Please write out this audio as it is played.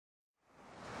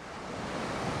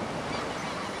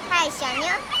帅小妞，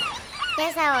要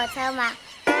上我车吗？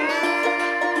我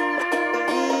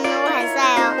很帅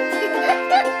哦。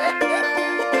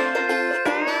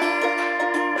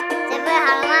准备好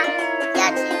了吗？要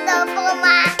去兜风吗？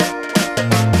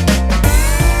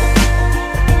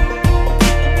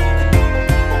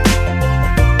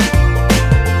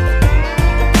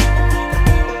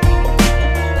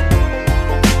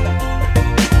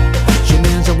水面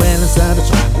上蔚蓝色的船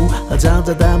屋，和长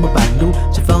长的木板路，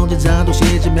像风景插图，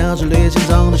细细描述旅行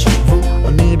中的幸福。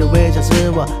喔你的微笑是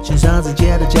我欣赏世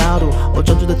界的角度，我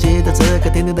专注的记得此刻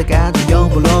甜甜的感觉，永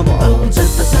不落幕。这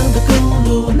岛上的公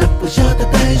路，那微笑的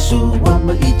袋鼠，我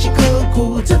们一起呵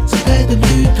护，这场爱的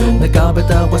旅途。那告白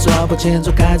的话说不清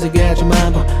楚，还在月球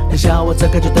漫步，你笑我这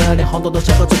害羞的脸，红彤彤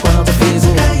像猴子光著屁股。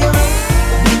你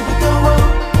回头望，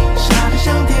笑得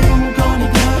像天空里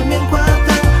的棉花糖，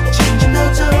轻轻的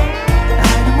嚐，爱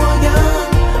的模样，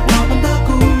我们的故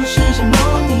事像梦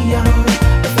一样。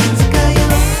粉色海洋，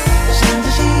闪着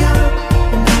夕阳，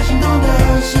那心动的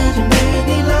时间被你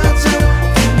拉长，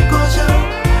甜蜜过程，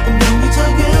用一侧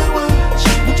愿望，幸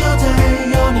福就在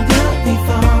有你的地方。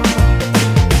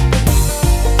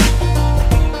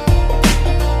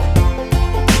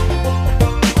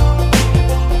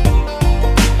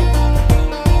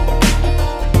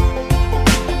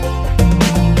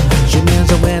水面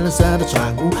上蔚蓝色的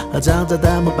船屋，和长长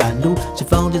的木板路，像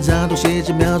风景插图，细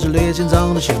细描述旅行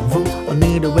中的幸福。喔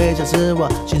你的微笑是我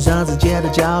欣赏世界的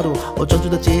角度，我专注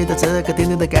的记得此刻甜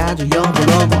甜的感觉，永不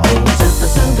落幕。这岛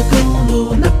上的公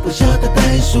路，那微笑的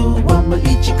袋鼠，我们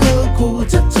一起呵护，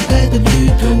这场爱的旅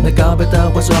途。那告白的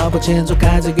话说不清楚，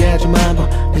还在月球漫步，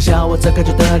你笑我这害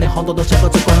羞的脸，红彤彤像猴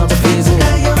子光著屁股。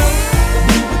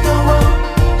你回头望。